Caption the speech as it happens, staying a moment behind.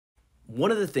One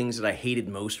of the things that I hated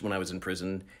most when I was in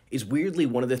prison is weirdly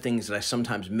one of the things that I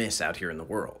sometimes miss out here in the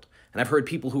world. And I've heard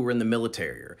people who were in the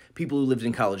military or people who lived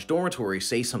in college dormitories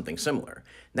say something similar.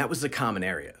 And that was the common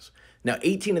areas. Now,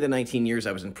 18 of the 19 years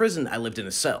I was in prison, I lived in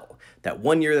a cell. That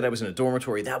 1 year that I was in a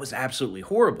dormitory, that was absolutely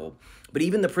horrible. But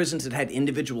even the prisons that had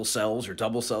individual cells or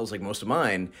double cells like most of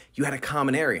mine, you had a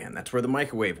common area, and that's where the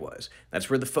microwave was. That's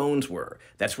where the phones were.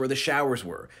 That's where the showers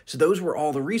were. So those were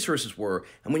all the resources were.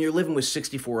 And when you're living with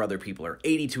 64 other people or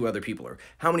 82 other people or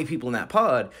how many people in that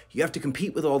pod, you have to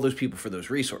compete with all those people for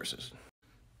those resources.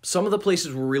 Some of the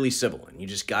places were really civil, and you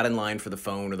just got in line for the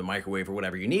phone or the microwave or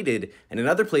whatever you needed, and in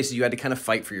other places you had to kind of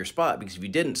fight for your spot, because if you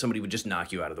didn't, somebody would just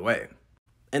knock you out of the way.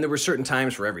 And there were certain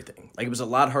times for everything. Like, it was a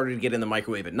lot harder to get in the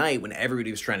microwave at night when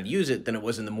everybody was trying to use it than it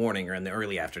was in the morning or in the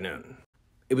early afternoon.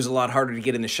 It was a lot harder to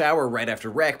get in the shower right after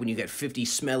rec when you got 50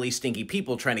 smelly, stinky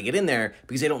people trying to get in there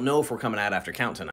because they don't know if we're coming out after count tonight.